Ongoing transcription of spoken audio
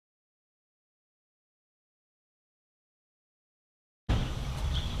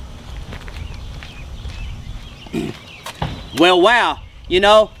Well, wow. You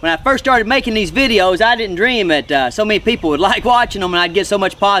know, when I first started making these videos, I didn't dream that so many people would like watching them and I'd get so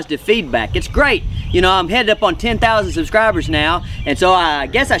much positive feedback. It's great. You know, I'm headed up on 10,000 subscribers now, and so I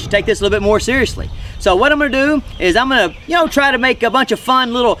guess I should take this a little bit more seriously. So what I'm gonna do is I'm gonna, you know, try to make a bunch of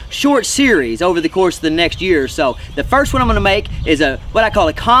fun little short series over the course of the next year or so. The first one I'm gonna make is what I call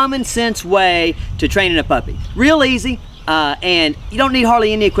a common sense way to training a puppy. Real easy, and you don't need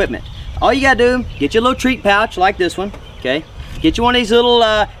hardly any equipment. All you gotta do, get your little treat pouch like this one, okay? Get you one of these little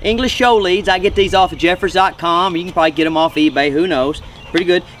English show leads. I get these off of Jeffers.com. You can probably get them off eBay, who knows. Pretty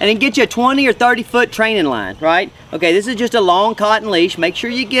good. And then get you a 20 or 30 foot training line, right? Okay, this is just a long cotton leash. Make sure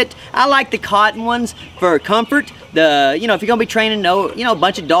you get, I like the cotton ones for comfort. You know, if you're gonna be training, a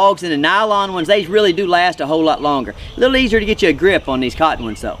bunch of dogs, and the nylon ones, they really do last a whole lot longer. A little easier to get you a grip on these cotton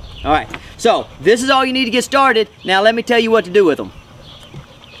ones though. All right, so this is all you need to get started. Now let me tell you what to do with them.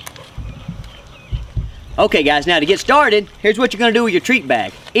 Okay guys, now to get started, here's what you're gonna do with your treat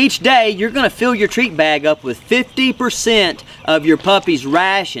bag. Each day, you're gonna fill your treat bag up with 50% of your puppy's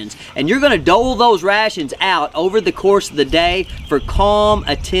rations, and you're gonna dole those rations out over the course of the day for calm,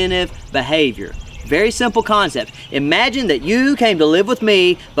 attentive behavior. Very simple concept. Imagine that you came to live with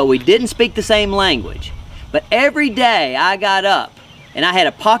me, but we didn't speak the same language. But every day I got up, and I had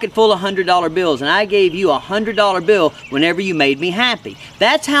a pocket full of $100 bills, and I gave you a $100 bill whenever you made me happy.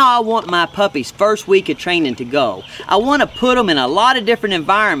 That's how I want my puppy's first week of training to go. I want to put them in a lot of different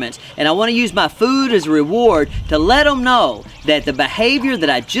environments, and I want to use my food as a reward to let them know that the behavior that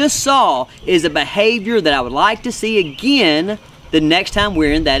I just saw is a behavior that I would like to see again the next time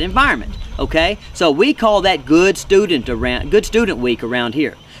we're in that environment. Okay? So we call that good student week around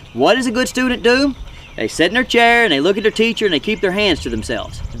here. What does a good student do? They sit in their chair and they look at their teacher and they keep their hands to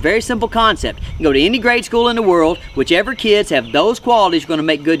themselves. It's a very simple concept. You can go to any grade school in the world, whichever kids have those qualities are going to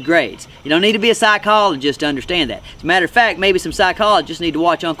make good grades. You don't need to be a psychologist to understand that. As a matter of fact, maybe some psychologists need to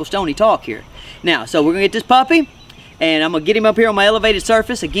watch Uncle Stonnie talk here. Now, so we're going to get this puppy, and I'm going to get him up here on my elevated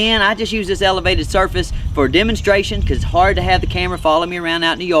surface. Again, I just use this elevated surface for demonstration because it's hard to have the camera follow me around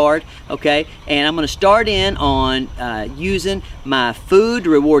out in the yard, okay? And I'm going to start in on using my food to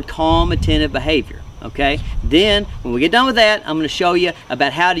reward calm, attentive behavior. Okay, then when we get done with that, I'm going to show you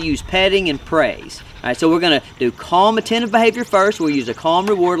about how to use petting and praise. All right, so we're going to do calm, attentive behavior first. We'll use a calm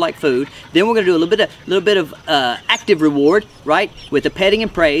reward like food. Then we're going to do a little bit of active reward, right, with the petting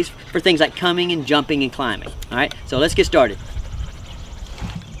and praise for things like coming and jumping and climbing. All right, so let's get started.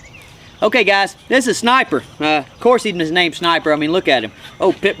 Okay, guys, this is Sniper. Of course, even his name's Sniper. I mean, look at him.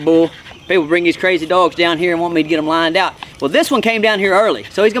 Oh, pit bull. People bring these crazy dogs down here and want me to get them lined out. Well, this one came down here early,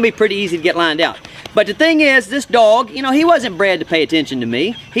 so he's going to be pretty easy to get lined out. But the thing is, this dog, you know, he wasn't bred to pay attention to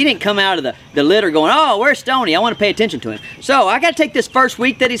me. He didn't come out of the litter going, oh, where's Stonnie? I want to pay attention to him. So I got to take this first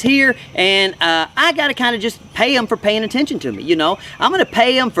week that he's here, and I got to kind of just pay him for paying attention to me, you know. I'm going to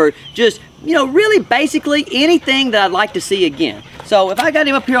pay him for just, you know, really basically anything that I'd like to see again. So if I got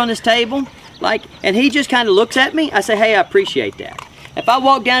him up here on this table, like, and he just kind of looks at me, I say, hey, I appreciate that. If I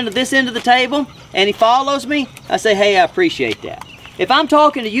walk down to this end of the table and he follows me, I say, hey, I appreciate that. If I'm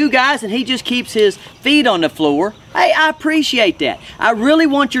talking to you guys and he just keeps his feet on the floor, hey, I appreciate that. I really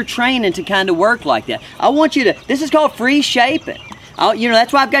want your training to kind of work like that. I want you to, this is called free shaping. You know,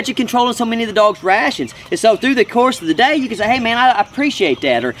 that's why I've got you controlling so many of the dog's rations. And so through the course of the day, you can say, hey man, I appreciate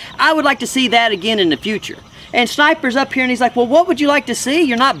that, or I would like to see that again in the future. And Sniper's up here and he's like, well, what would you like to see?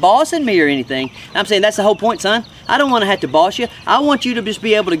 You're not bossing me or anything. And I'm saying, that's the whole point, son. I don't want to have to boss you. I want you to just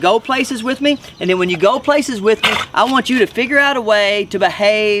be able to go places with me. And then when you go places with me, I want you to figure out a way to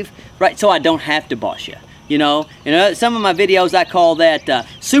behave, right, so I don't have to boss you. You know, some of my videos I call that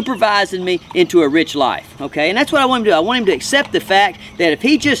supervising me into a rich life, okay? And that's what I want him to do. I want him to accept the fact that if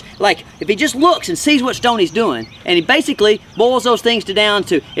he just looks and sees what Stonnie's doing, and he basically boils those things down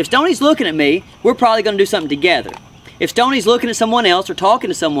to, if Stonnie's looking at me, we're probably going to do something together. If Stonnie's looking at someone else or talking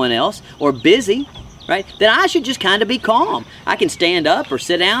to someone else or busy, right, then I should just kind of be calm. I can stand up or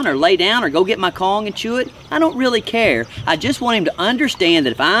sit down or lay down or go get my Kong and chew it. I don't really care. I just want him to understand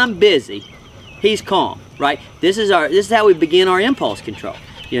that if I'm busy, he's calm. Right? This is how we begin our impulse control,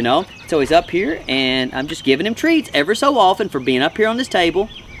 you know? So he's up here and I'm just giving him treats ever so often for being up here on this table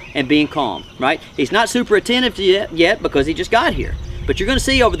and being calm, right? He's not super attentive yet because he just got here. But you're gonna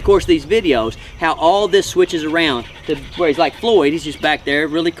see over the course of these videos how all this switches around to where he's like Floyd. He's just back there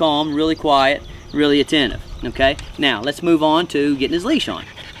really calm, really quiet, really attentive, okay? Now let's move on to getting his leash on.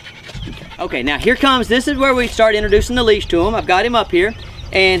 Okay, now here comes, this is where we start introducing the leash to him. I've got him up here.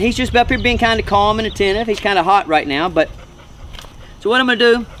 And he's just up here being kind of calm and attentive. He's kind of hot right now, but so what I'm gonna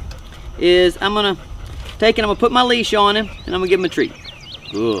do is I'm gonna take and I'm gonna put my leash on him and I'm gonna give him a treat.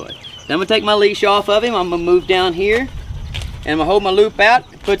 Good. Then I'm gonna take my leash off of him. I'm gonna move down here, and I'm gonna hold my loop out.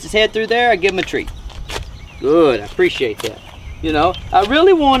 Puts his head through there, I give him a treat. Good, I appreciate that. You know, I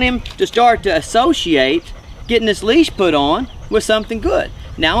really want him to start to associate getting this leash put on with something good.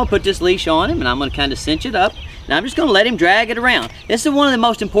 Now I'm gonna put this leash on him, and I'm gonna kind of cinch it up, and I'm just gonna let him drag it around. This is one of the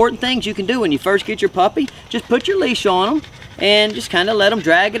most important things you can do when you first get your puppy. Just put your leash on them and just kind of let them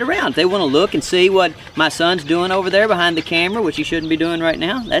drag it around. If they want to look and see what my son's doing over there behind the camera, which he shouldn't be doing right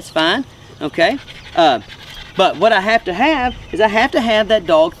now, that's fine, okay? But what I have to have is I have to have that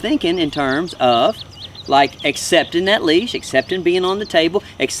dog thinking in terms of like accepting that leash, accepting being on the table,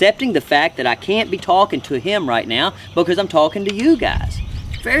 accepting the fact that I can't be talking to him right now because I'm talking to you guys.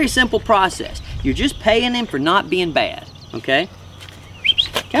 Very simple process. You're just paying him for not being bad, okay?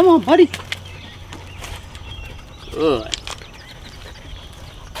 Come on, buddy. Good.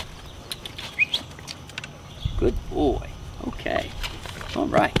 Good boy. Okay. All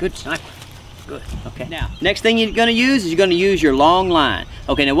right, good sniper. Good, okay. Now, next thing you're gonna use is you're gonna use your long line.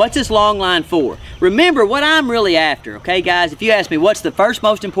 Okay, now what's this long line for? Remember what I'm really after, okay guys? If you ask me what's the first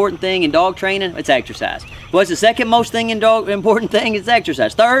most important thing in dog training, it's exercise. What's the second most important thing? It's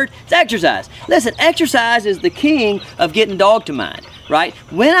exercise. Third, it's exercise. Listen, exercise is the king of getting dog to mind, right?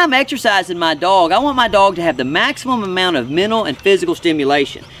 When I'm exercising my dog, I want my dog to have the maximum amount of mental and physical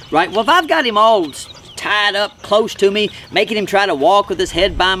stimulation, right? Well, if I've got him all tied up close to me, making him try to walk with his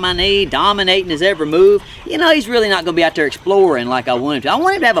head by my knee, dominating his every move, you know, he's really not going to be out there exploring like I want him to. I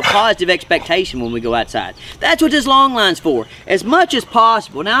want him to have a positive expectation when we go outside. That's what this long line's for, as much as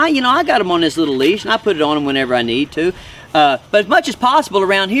possible. Now, you know, I got him on this little leash, and I put it on him whenever I need to. But as much as possible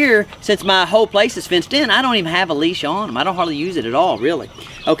around here, since my whole place is fenced in, I don't even have a leash on them. I don't hardly use it at all, really.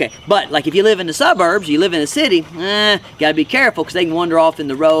 Okay, but like if you live in the suburbs, you live in the city, gotta be careful because they can wander off in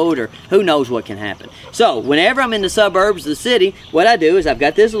the road or who knows what can happen. So whenever I'm in the suburbs of the city, what I do is I've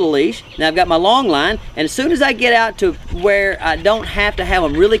got this little leash, and I've got my long line, and as soon as I get out to where I don't have to have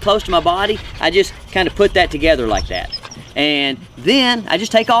them really close to my body, I just kind of put that together like that. And then I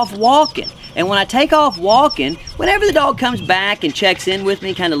just take off walking. And when I take off walking, whenever the dog comes back and checks in with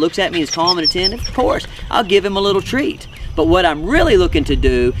me, kind of looks at me as calm and attentive, of course, I'll give him a little treat. But what I'm really looking to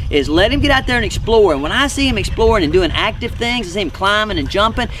do is let him get out there and explore. And when I see him exploring and doing active things, I see him climbing and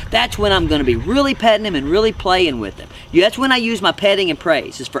jumping, that's when I'm going to be really petting him and really playing with him. That's when I use my petting and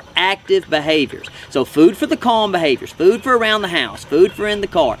praise, is for active behaviors. So food for the calm behaviors, food for around the house, food for in the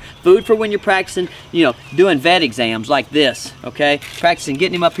car, food for when you're practicing, you know, doing vet exams like this, okay? Practicing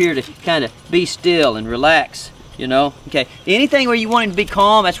getting him up here to kind of be still and relax. You know, okay, anything where you want him to be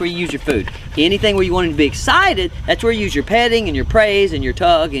calm, that's where you use your food. Anything where you want him to be excited, that's where you use your petting and your praise and your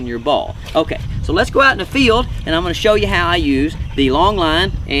tug and your ball. Okay, so let's go out in the field and I'm going to show you how I use the long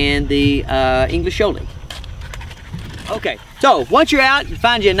line and the English show lead. Okay, so once you're out, you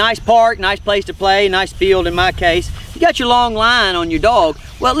find you a nice park, nice place to play, nice field in my case. You got your long line on your dog.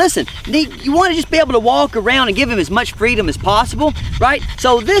 Well, listen, you want to just be able to walk around and give him as much freedom as possible, right?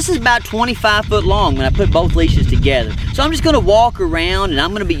 So this is about 25 foot long when I put both leashes together. So I'm just going to walk around and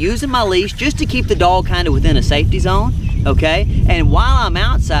I'm going to be using my leash just to keep the dog kind of within a safety zone, okay? And while I'm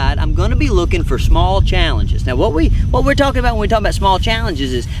outside, I'm going to be looking for small challenges. Now, what we're talking about when we talk about small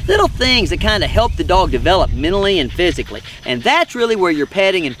challenges is little things that kind of help the dog develop mentally and physically. And that's really where your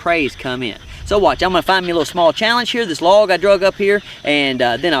petting and praise come in. So watch, I'm gonna find me a little small challenge here, this log I drug up here, and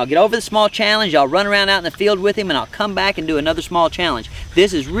then I'll get over the small challenge, I'll run around out in the field with him, and I'll come back and do another small challenge.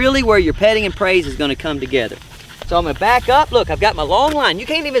 This is really where your petting and praise is gonna come together. So I'm gonna back up. Look, I've got my long line. You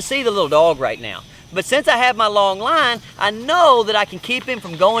can't even see the little dog right now. But since I have my long line, I know that I can keep him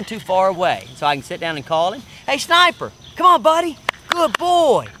from going too far away. So I can sit down and call him. Hey, Sniper, come on, buddy. Good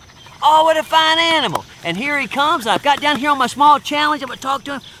boy. Oh, what a fine animal. And here he comes. I've got down here on my small challenge. I'm gonna talk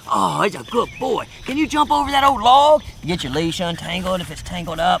to him. Oh, he's a good boy. Can you jump over that old log? Get your leash untangled if it's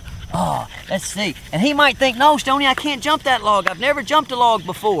tangled up. Oh, let's see. And he might think, no, Stonnie, I can't jump that log. I've never jumped a log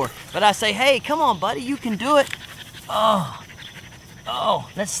before. But I say, hey, come on, buddy, you can do it. Oh,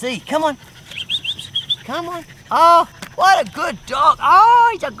 let's see. Come on. Come on. Oh, what a good dog. Oh,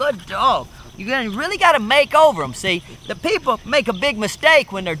 he's a good dog. You really got to make over them. See, the people make a big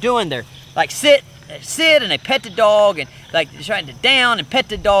mistake when they're doing their, like sit and they pet the dog and like trying to down and pet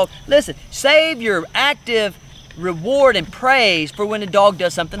the dog. Listen, save your active reward and praise for when the dog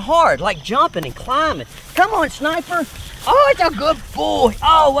does something hard, like jumping and climbing. Come on, Sniper. Oh, it's a good boy.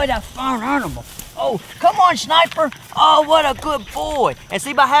 Oh, what a fun animal. Oh, come on, Sniper. Oh, what a good boy. And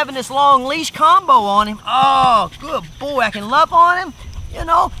see, by having this long leash combo on him, oh, good boy. I can love on him. You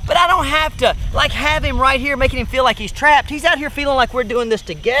know, but I don't have to like have him right here making him feel like he's trapped. He's out here feeling like we're doing this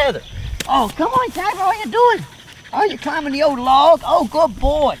together. Oh, come on, Sniper, what are you doing? Oh, you're climbing the old log? Oh, good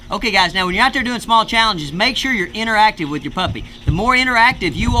boy. Okay, guys, now when you're out there doing small challenges, make sure you're interactive with your puppy. The more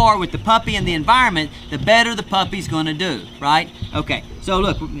interactive you are with the puppy and the environment, the better the puppy's gonna do, right? Okay, so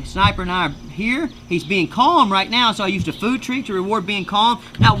look, Sniper and I are here. He's being calm right now, so I used a food treat to reward being calm.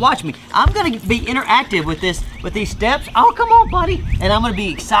 Now watch me. I'm gonna be interactive with these steps. Oh, come on, buddy. And I'm gonna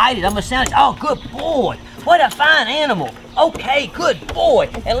be excited. I'm gonna sound, oh, good boy. What a fine animal. Okay, good boy.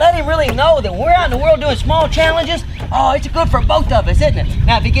 And let him really know that when we're out in the world doing small challenges, oh, it's good for both of us, isn't it?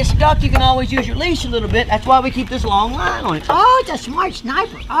 Now, if you get stuck, you can always use your leash a little bit. That's why we keep this long line on it. Oh, it's a smart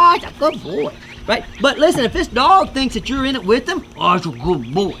Sniper. Oh, it's a good boy, right? But listen, if this dog thinks that you're in it with him, oh, it's a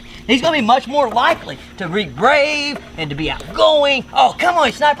good boy. He's gonna be much more likely to be brave and to be outgoing. Oh, come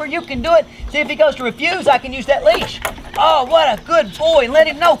on, Sniper, you can do it. See, if he goes to refuse, I can use that leash. Oh, what a good boy. And let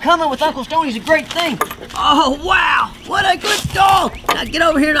him know coming with Uncle Stonnie is a great thing. Oh, wow, what a good dog. Now get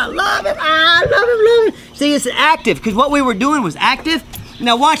over here and I love him. I love him. See, it's active, because what we were doing was active.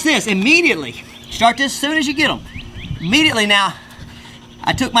 Now watch this, immediately. Start this as soon as you get him. Immediately now,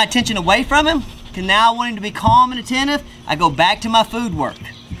 I took my attention away from him, because now I want him to be calm and attentive. I go back to my food work.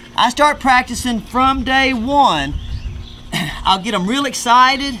 I start practicing from day one. I'll get them real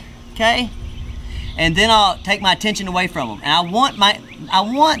excited, okay? And then I'll take my attention away from them. And I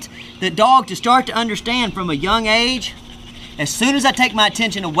want the dog to start to understand from a young age, as soon as I take my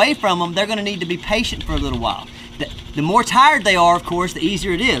attention away from them, they're gonna need to be patient for a little while. The more tired they are, of course, the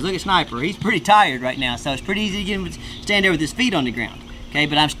easier it is. Look at Sniper, he's pretty tired right now, so it's pretty easy to get him to stand there with his feet on the ground. Okay,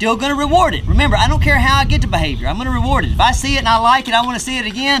 but I'm still gonna reward it. Remember, I don't care how I get the behavior, I'm gonna reward it. If I see it and I like it, I wanna see it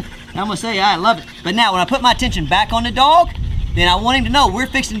again, and I'm gonna say, I love it. But now, when I put my attention back on the dog, then I want him to know we're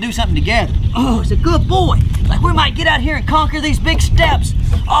fixing to do something together. Oh, it's a good boy. Like we might get out here and conquer these big steps.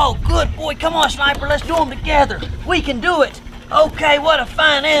 Oh, good boy, come on, Sniper, let's do them together. We can do it. Okay, what a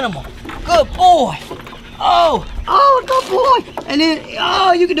fine animal. Good boy. Oh, good boy. And then,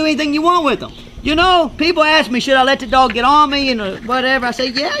 oh, you can do anything you want with them. You know, people ask me, should I let the dog get on me and whatever? I say,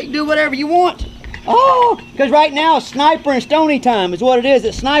 yeah, you can do whatever you want. Oh, because right now, Sniper and Stonnie time is what it is.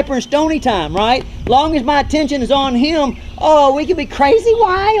 It's Sniper and Stonnie time, right? Long as my attention is on him, oh, we can be crazy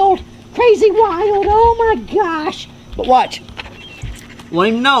wild. Crazy wild, oh my gosh. But watch, I want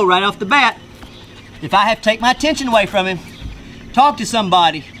him to know right off the bat, if I have to take my attention away from him, talk to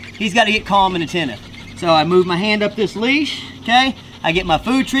somebody, he's got to get calm and attentive. So I move my hand up this leash, okay? I get my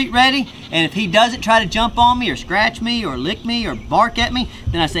food treat ready, and if he doesn't try to jump on me or scratch me or lick me or bark at me,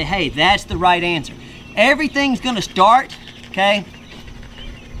 then I say, hey, that's the right answer. Everything's gonna start, okay,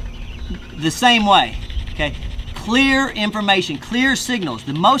 the same way, okay? Clear information, clear signals.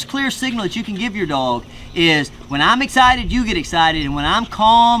 The most clear signal that you can give your dog is when I'm excited, you get excited, and when I'm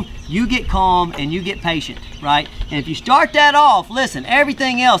calm, you get calm and you get patient, right? And if you start that off, listen,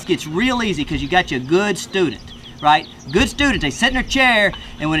 everything else gets real easy because you got you a good student. Right? Good students, they sit in their chair,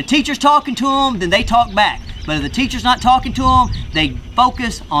 and when a teacher's talking to them, then they talk back. But if the teacher's not talking to them, they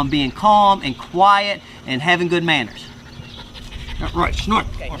focus on being calm and quiet and having good manners. Right, snort.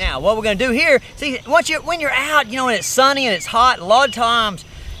 Okay, now what we're gonna do here, see, when you're out, you know, and it's sunny and it's hot, a lot of times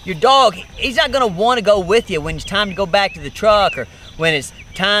your dog, he's not gonna wanna go with you when it's time to go back to the truck or when it's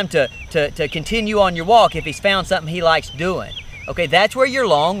time to continue on your walk if he's found something he likes doing. Okay, that's where your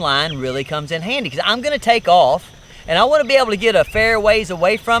long line really comes in handy, because I'm gonna take off and I wanna be able to get a fair ways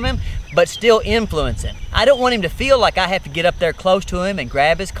away from him, but still influence him. I don't want him to feel like I have to get up there close to him and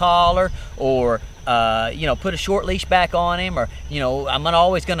grab his collar or you know, put a short leash back on him, or, you know, I'm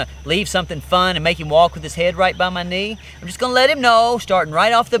always gonna leave something fun and make him walk with his head right by my knee. I'm just gonna let him know, starting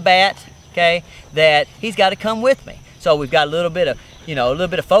right off the bat, okay, that he's gotta come with me. So we've got a little bit of, you know, a little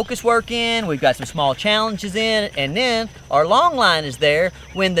bit of focus work in, we've got some small challenges in, and then our long line is there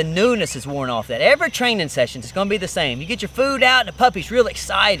when the newness is worn off. That every training session is gonna be the same. You get your food out and the puppy's real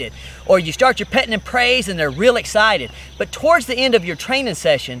excited, or you start your petting and praise and they're real excited. But towards the end of your training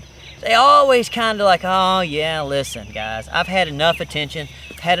session, they always kind of like, oh yeah, listen guys, I've had enough attention,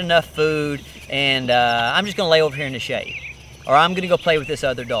 had enough food, and I'm just gonna lay over here in the shade. Or I'm gonna go play with this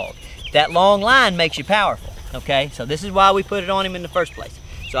other dog. That long line makes you powerful. Okay, so this is why we put it on him in the first place.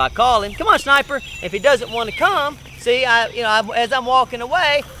 So I call him, come on Sniper. If he doesn't want to come, see, as I'm walking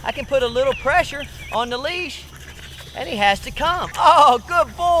away, I can put a little pressure on the leash and he has to come. Oh,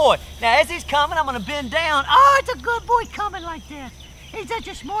 good boy. Now as he's coming, I'm gonna bend down. Oh, it's a good boy coming like that. He's such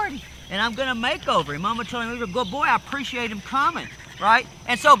a smarty. And I'm gonna make over him. I'm gonna tell him he's a good boy, I appreciate him coming, right?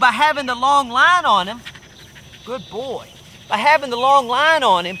 And so by having the long line on him, good boy. By having the long line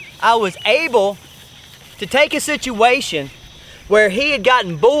on him, I was able to take a situation where he had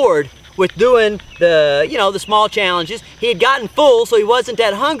gotten bored with doing the, you know, the small challenges. He had gotten full, so he wasn't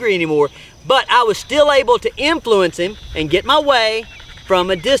that hungry anymore, but I was still able to influence him and get my way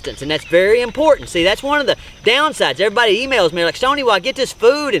from a distance, and that's very important. See, that's one of the downsides. Everybody emails me like, Stonnie, well, I get this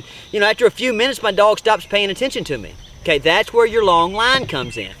food, and you know, after a few minutes, my dog stops paying attention to me. Okay, that's where your long line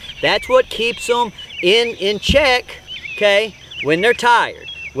comes in. That's what keeps them in check, okay, when they're tired,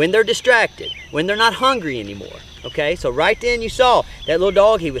 when they're distracted, when they're not hungry anymore. Okay, so right then you saw that little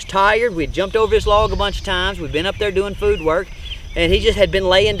dog, he was tired. We had jumped over his log a bunch of times. We'd been up there doing food work, and he just had been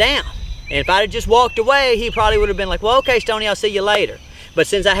laying down. And if I'd have just walked away, he probably would have been like, well, okay, Stonnie, I'll see you later. But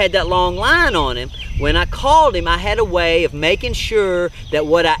since I had that long line on him, when I called him, I had a way of making sure that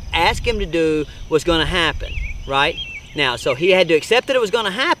what I asked him to do was going to happen, right? Now, so he had to accept that it was going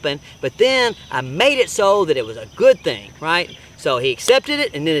to happen, but then I made it so that it was a good thing, right? So he accepted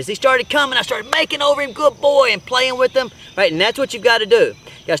it, and then as he started coming, I started making over him, good boy, and playing with him, right? And that's what you've got to do.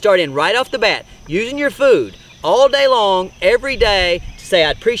 You got to start in right off the bat, using your food all day long, every day, to say,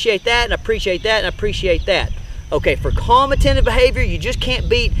 I appreciate that, and I appreciate that, and I appreciate that. Okay, for calm, attentive behavior, you just can't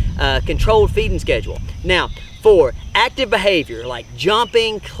beat a controlled feeding schedule. Now, for active behavior, like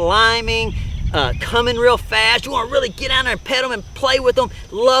jumping, climbing, coming real fast, you want to really get down there and pet them and play with them,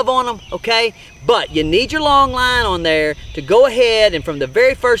 love on them, okay? But you need your long line on there to go ahead and from the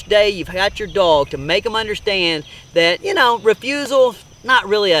very first day you've got your dog to make them understand that, you know, refusal, not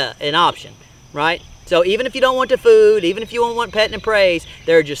really an option, right? So even if you don't want the food, even if you don't want petting and praise,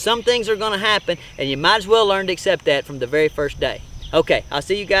 there are just some things that are going to happen, and you might as well learn to accept that from the very first day. Okay, I'll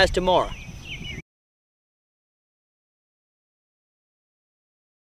see you guys tomorrow.